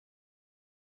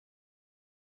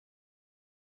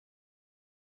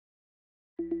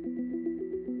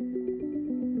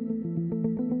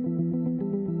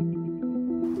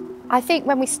I think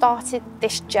when we started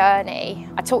this journey,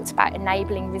 I talked about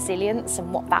enabling resilience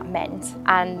and what that meant,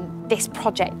 and this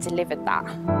project delivered that.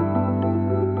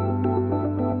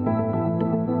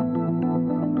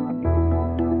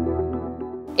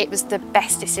 It was the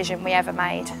best decision we ever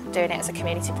made, doing it as a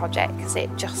community project, because it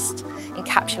just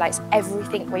encapsulates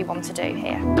everything we want to do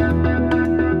here.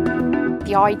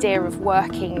 The idea of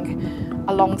working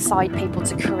alongside people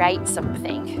to create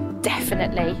something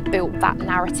definitely built that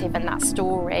narrative and that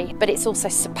story, but it's also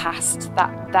surpassed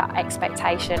that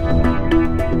expectation.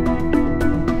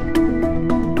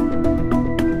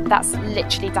 That's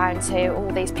literally down to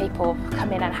all these people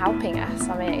coming and helping us.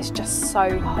 I mean, it's just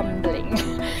so humbling.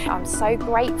 I'm so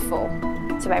grateful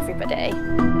to everybody.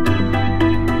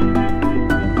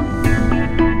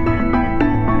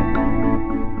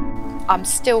 I'm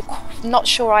still not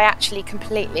sure I actually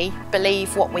completely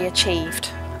believe what we achieved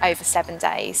over 7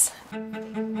 days. So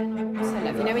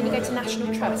look, you know when you go to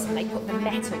National Trust and they put the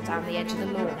metal down the edge of the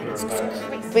lawn, it's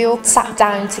crazy. We all sat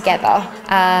down together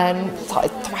and started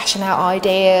thrashing out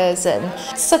ideas,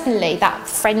 and suddenly that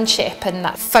friendship and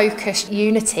that focused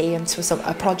unity into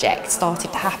a project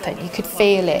started to happen. You could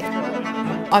feel it.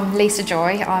 I'm Lisa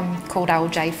Joy, I'm called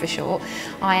LJ for short.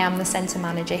 I am the centre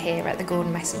manager here at the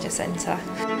Gordon Messenger Centre.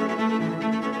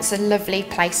 It's a lovely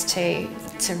place to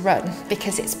run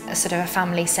because it's a sort of a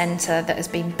family centre that has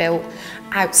been built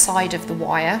outside of the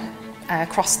wire,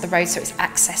 across the road, so it's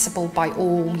accessible by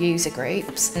all user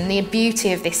groups. And the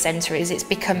beauty of this centre is it's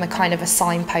become a kind of a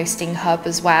signposting hub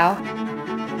as well.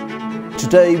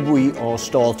 Today we are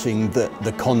starting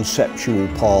the conceptual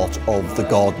part of the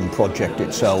garden project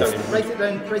itself, Write it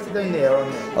down there.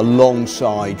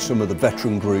 alongside some of the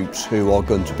veteran groups who are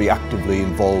going to be actively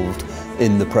involved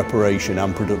in the preparation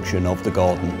and production of the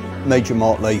garden. Major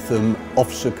Mark Latham,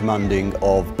 Officer Commanding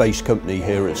of Base Company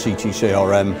here at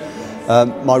CTCRM.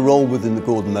 My role within the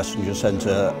Gordon Messenger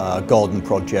Centre garden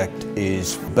project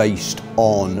is based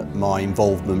on my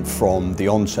involvement from the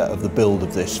onset of the build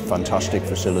of this fantastic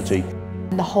facility.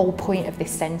 The whole point of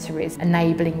this centre is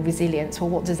enabling resilience. Well,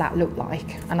 what does that look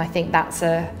like? And I think that's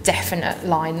a definite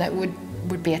line that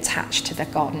would be attached to the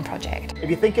garden project. If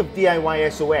you think of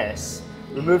DIY SOS,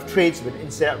 remove tradesmen,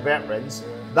 insert veterans,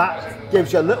 that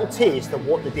gives you a little taste of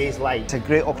what the day's like. It's a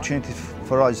great opportunity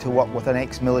for us to work with an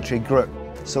ex-military group,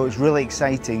 so it's really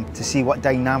exciting to see what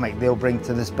dynamic they'll bring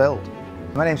to this build.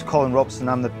 My name's Colin Robson,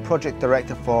 I'm the Project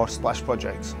Director for Splash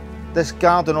Projects. This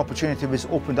garden opportunity was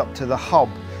opened up to the hub,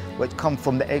 which come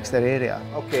from the Exeter area.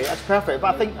 Okay, that's perfect,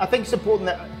 but I think it's important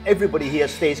that everybody here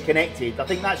stays connected. I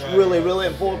think that's really, really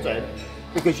important,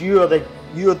 because you're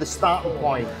the starting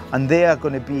point. And they are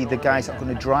going to be the guys that are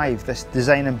going to drive this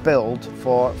design and build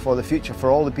for the future, for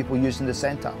all the people using the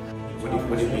centre.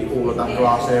 Would it be all of that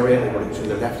grass area, or would it be to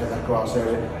the left of that grass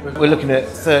area? We're looking at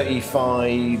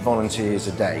 35 volunteers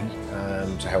a day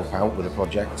to help out with the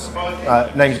project.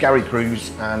 Name's Gary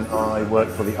Cruz and I work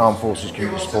for the Armed Forces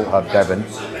Community Support Hub Devon.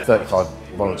 35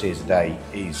 volunteers a day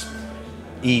is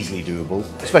easily doable,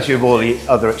 especially with all the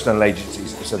other external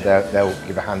agencies, so they'll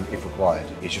give a hand if required.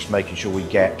 It's just making sure we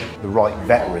get the right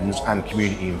veterans and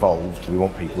community involved. We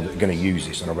want people that are going to use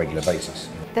this on a regular basis.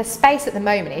 The space at the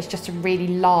moment is just a really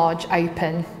large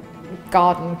open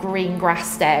garden, green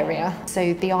grassed area.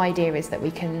 So the idea is that we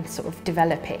can sort of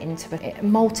develop it into a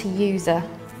multi-user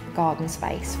garden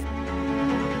space.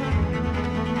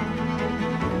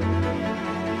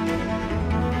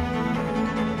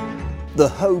 The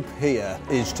hope here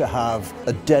is to have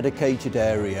a dedicated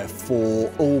area for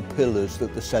all pillars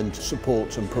that the centre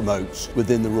supports and promotes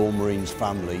within the Royal Marines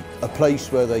family. A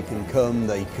place where they can come,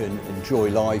 they can enjoy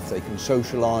life, they can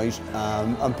socialise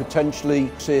and potentially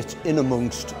sit in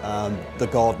amongst the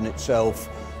garden itself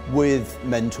with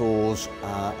mentors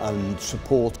and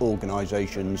support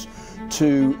organisations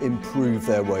to improve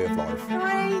their way of life. 3,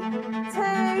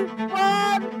 2,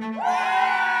 1.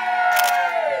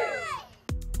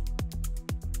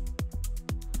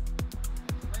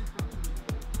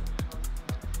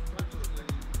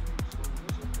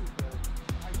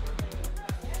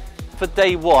 For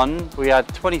day one, we had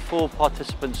 24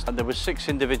 participants and there were 6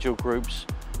 individual groups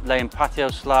laying patio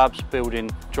slabs,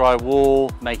 building dry wall,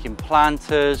 making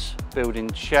planters,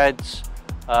 building sheds,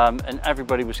 and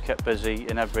everybody was kept busy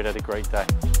and everybody had a great day.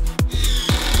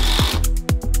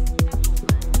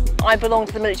 I belong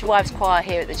to the Military Wives Choir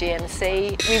here at the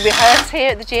GMC. We rehearse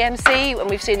here at the GMC and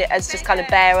we've seen it as just kind of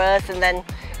bare earth and then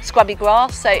scrubby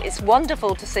grass, so it's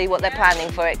wonderful to see what they're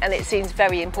planning for it, and it seems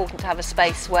very important to have a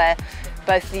space where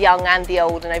both the young and the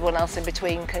old and everyone else in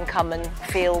between can come and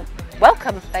feel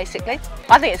welcome, basically.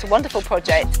 I think it's a wonderful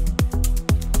project.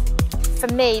 For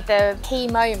me, the key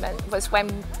moment was when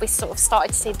we sort of started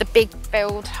to see the big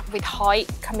build with height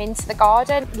come into the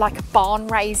garden, like a barn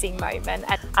raising moment.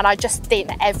 And I just think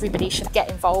that everybody should get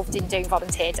involved in doing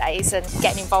volunteer days and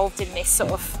getting involved in this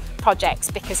sort of projects,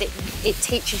 because it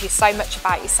teaches you so much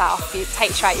about yourself. It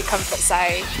takes you out your comfort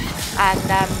zone,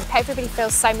 and everybody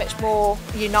feels so much more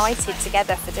united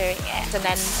together for doing it. And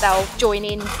then they'll join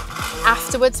in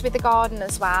afterwards with the garden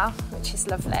as well, which is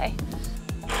lovely.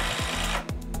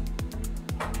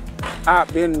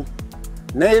 I've been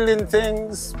nailing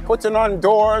things, putting on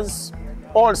doors,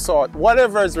 all sorts,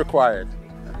 whatever is required.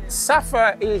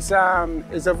 SSAFA is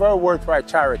a very worthwhile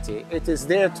charity. It is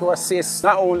there to assist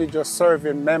not only just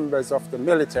serving members of the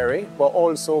military, but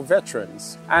also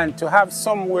veterans. And to have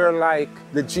somewhere like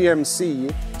the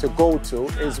GMC to go to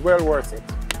is well worth it.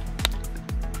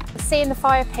 Seeing the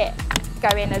fire pit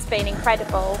go in has been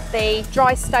incredible. The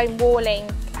dry stone walling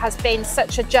has been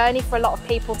such a journey for a lot of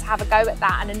people to have a go at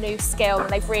that, and a new skill, and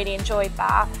they've really enjoyed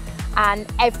that.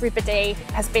 And everybody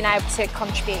has been able to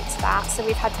contribute to that. So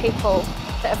we've had people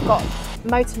that have got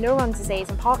motor neuron disease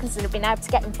and Parkinson's have been able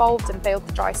to get involved and build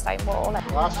the dry stone wall.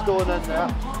 Last stone in there.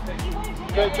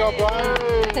 Good job,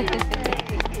 Brian.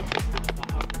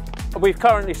 We've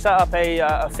currently set up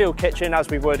a field kitchen as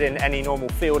we would in any normal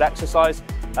field exercise.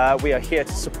 We are here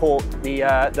to support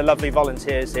the lovely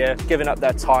volunteers here, giving up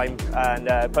their time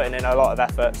and putting in a lot of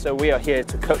effort. So we are here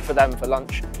to cook for them for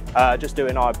lunch, just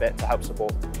doing our bit to help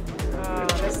support. Oh,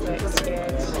 this looks good.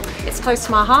 It's close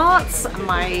to my heart.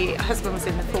 My husband was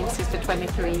in the forces for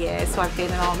 23 years, so I've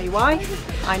been an army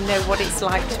wife. I know what it's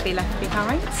like to be left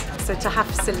behind. So to have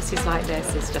facilities like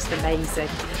this is just amazing.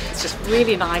 It's just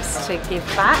really nice to give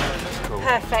back.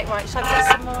 Perfect, right, shall I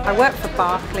get some more? I work for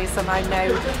Barclays, and I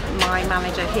know my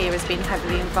manager here has been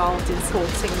heavily involved in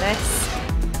supporting this.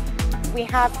 We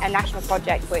have a national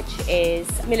project which is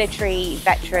military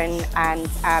veteran and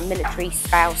military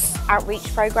spouse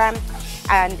outreach programme,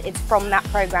 and it's from that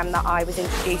programme that I was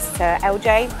introduced to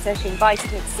LJ. So she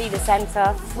invited me to see the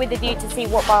centre with a view to see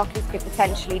what Barclays could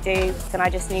potentially do, and I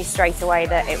just knew straight away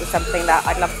that it was something that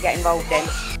I'd love to get involved in.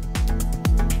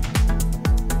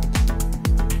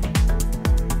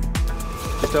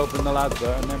 Just open the lads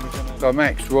there, and then we're going to... I'm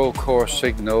ex-Royal Corps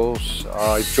Signals.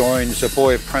 I joined as a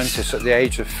boy apprentice at the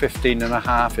age of 15 and a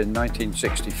half in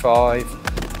 1965.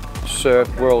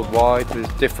 Served worldwide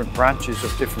with different branches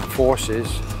of different forces.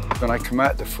 When I came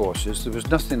out of the forces, there was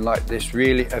nothing like this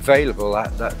really available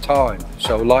at that time.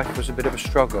 So life was a bit of a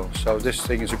struggle. So this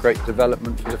thing is a great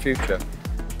development for the future.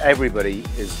 Everybody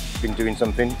has been doing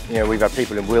something. You know, we've had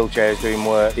people in wheelchairs doing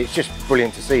work. It's just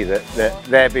brilliant to see that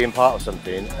they're being part of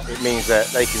something. It means that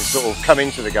they can sort of come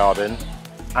into the garden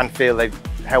and feel they've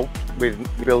helped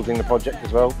with building the project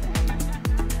as well.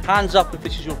 Hands up if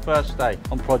this is your first day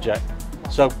on project.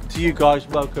 So to you guys,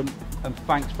 welcome and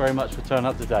thanks very much for turning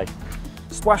up today.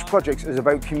 Splash Projects is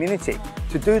about community.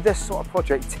 To do this sort of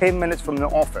project 10 minutes from the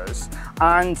office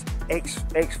and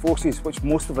ex-forces, which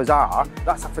most of us are,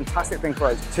 that's a fantastic thing for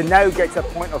us. To now get to a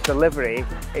point of delivery,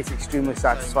 it's extremely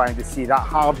satisfying to see that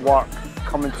hard work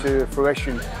coming to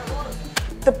fruition.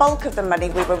 The bulk of the money,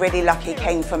 we were really lucky,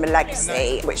 came from a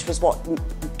legacy, which was what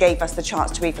gave us the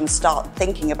chance to even start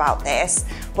thinking about this.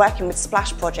 Working with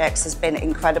Splash Projects has been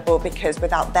incredible, because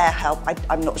without their help,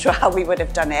 I'm not sure how we would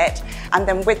have done it. And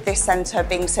then with this centre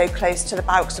being so close to the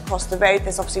barracks across the road,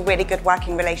 there's obviously really good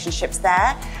working relationships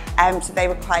there. So they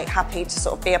were quite happy to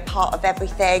sort of be a part of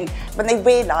everything. When they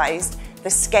realised the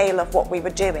scale of what we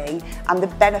were doing and the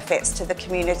benefits to the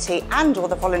community and all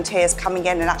the volunteers coming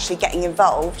in and actually getting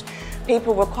involved,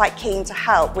 people were quite keen to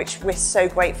help, which we're so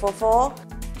grateful for.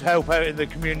 To help out in the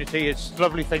community, it's a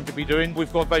lovely thing to be doing.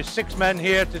 We've got about 6 men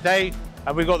here today,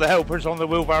 and we've got the helpers on the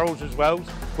wheelbarrows as well.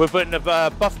 We're putting a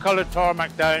buff-coloured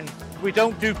tarmac down. We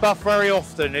don't do buff very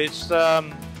often.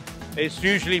 It's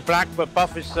usually black, but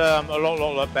buff is a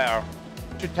lot better.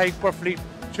 It should take roughly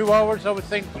 2 hours, I would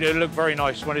think. It'll look very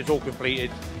nice when it's all completed.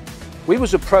 We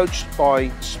was approached by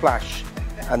Splash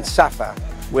and SSAFA.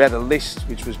 We had a list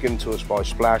which was given to us by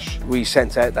Splash. We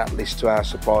sent out that list to our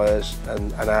suppliers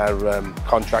and our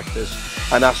contractors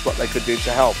and asked what they could do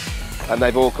to help. And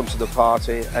they've all come to the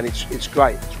party, and it's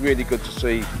great. It's really good to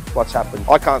see what's happened.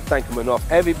 I can't thank them enough.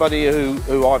 Everybody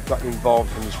who I've got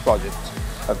involved in this project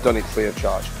have done it free of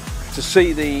charge. To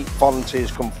see the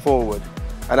volunteers come forward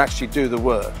and actually do the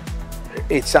work,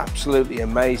 it's absolutely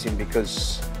amazing,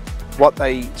 because what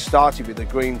they started with, the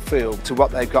green field, to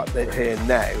what they've got here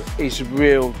now is a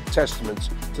real testament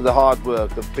to the hard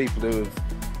work of people who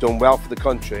have done well for the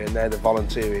country, and they're the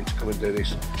volunteering to come and do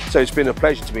this. So it's been a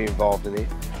pleasure to be involved in it.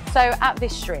 So at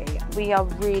Vistry, we are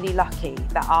really lucky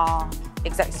that our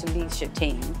executive leadership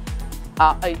team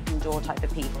are open door type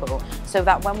of people, so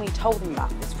that when we told them about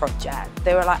this project,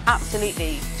 they were like,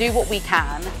 absolutely, do what we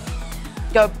can,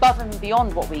 go above and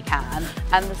beyond what we can,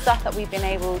 and the stuff that we've been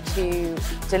able to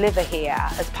deliver here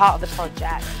as part of the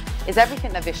project is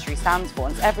everything that Vistry stands for,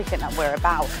 and it's everything that we're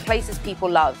about. Places people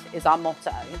love is our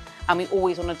motto, and we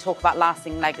always want to talk about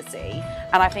lasting legacy,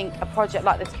 and I think a project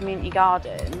like this community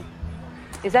garden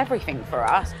is everything for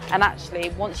us. And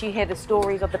actually, once you hear the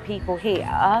stories of the people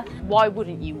here, why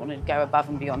wouldn't you want to go above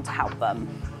and beyond to help them?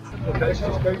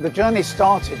 The journey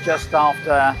started just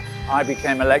after I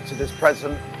became elected as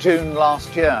president, June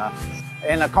last year,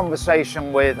 in a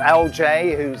conversation with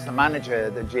LJ, who's the manager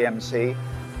at the GMC,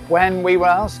 when we were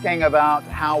asking about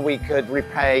how we could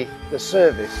repay the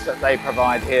service that they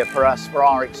provide here for us for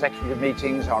our executive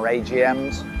meetings, our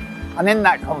AGMs. And in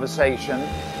that conversation,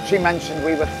 she mentioned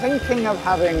we were thinking of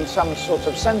having some sort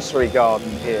of sensory garden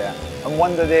here and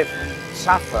wondered if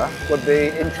SSAFA would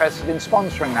be interested in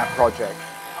sponsoring that project.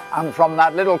 And from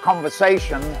that little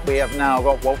conversation, we have now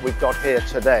got what we've got here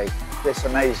today, this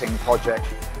amazing project,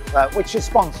 which is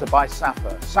sponsored by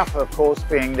SSAFA. SSAFA, of course,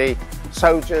 being the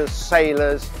Soldiers,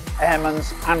 Sailors,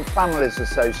 Airmen's and Families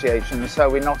Association. So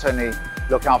we not only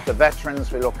look after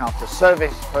veterans, we look after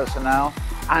service personnel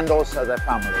and also their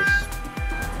families.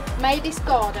 May this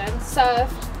garden serve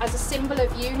as a symbol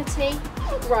of unity,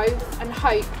 growth and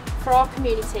hope for our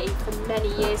community for many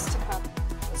years to come.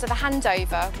 So the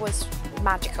handover was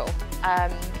magical.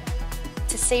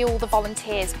 To see all the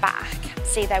volunteers back,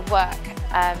 see their work,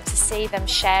 to see them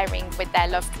sharing with their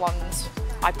loved ones.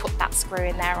 I put that screw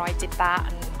in there, I did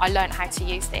that, and I learned how to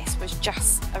use this. Was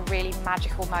just a really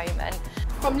magical moment.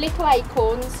 From little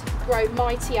acorns grow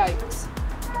mighty oaks.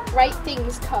 Great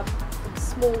things come from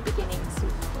small beginnings.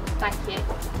 Thank you.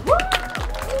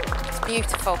 It's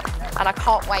beautiful, and I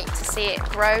can't wait to see it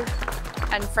grow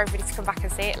and for everybody to come back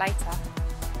and see it later.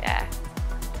 Yeah,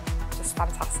 just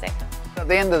fantastic. At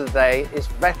the end of the day, it's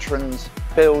veterans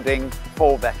building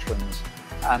for veterans.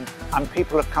 And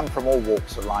people have come from all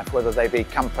walks of life, whether they be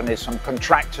companies, from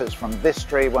contractors from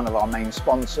Vistry, one of our main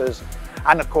sponsors,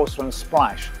 and of course from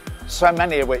Splash, so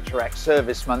many of which are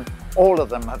ex-servicemen. All of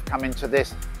them have come into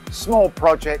this small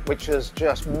project which has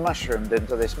just mushroomed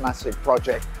into this massive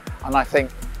project. And I think,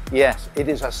 yes, it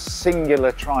is a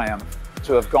singular triumph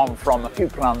to have gone from a few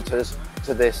planters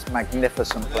to this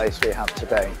magnificent place we have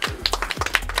today.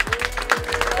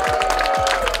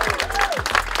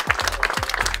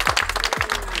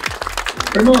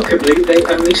 Remarkably, they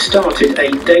only started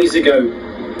 8 days ago.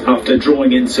 After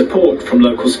drawing in support from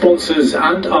local sponsors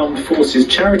and armed forces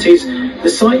charities, the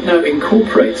site now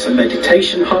incorporates a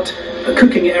meditation hut, a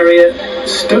cooking area,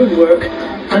 stonework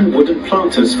and wooden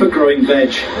planters for growing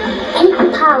veg.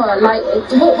 People power, like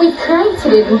what we've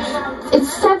created in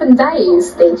 7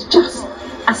 days, it's just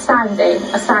astounding.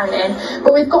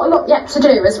 But we've got a lot yet to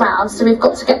do as well, so we've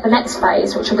got to get the next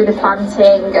phase, which will be the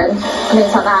planting and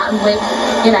things like that.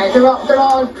 And you know, there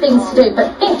are things to do,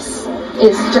 but this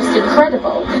is just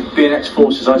incredible. Being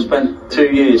ex-forces, I spent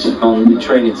 2 years on the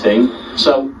training team,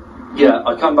 so yeah,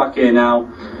 I come back here now.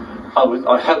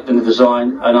 I helped in the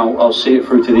design, and I'll see it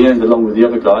through to the end along with the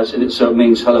other guys, and it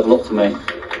means a hell of a lot to me.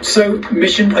 So,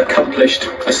 mission accomplished.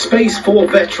 A space for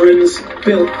veterans,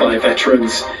 built by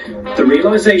veterans. The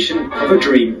realisation of a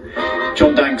dream.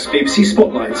 John Danks, BBC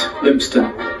Spotlight,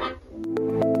 Lympstone.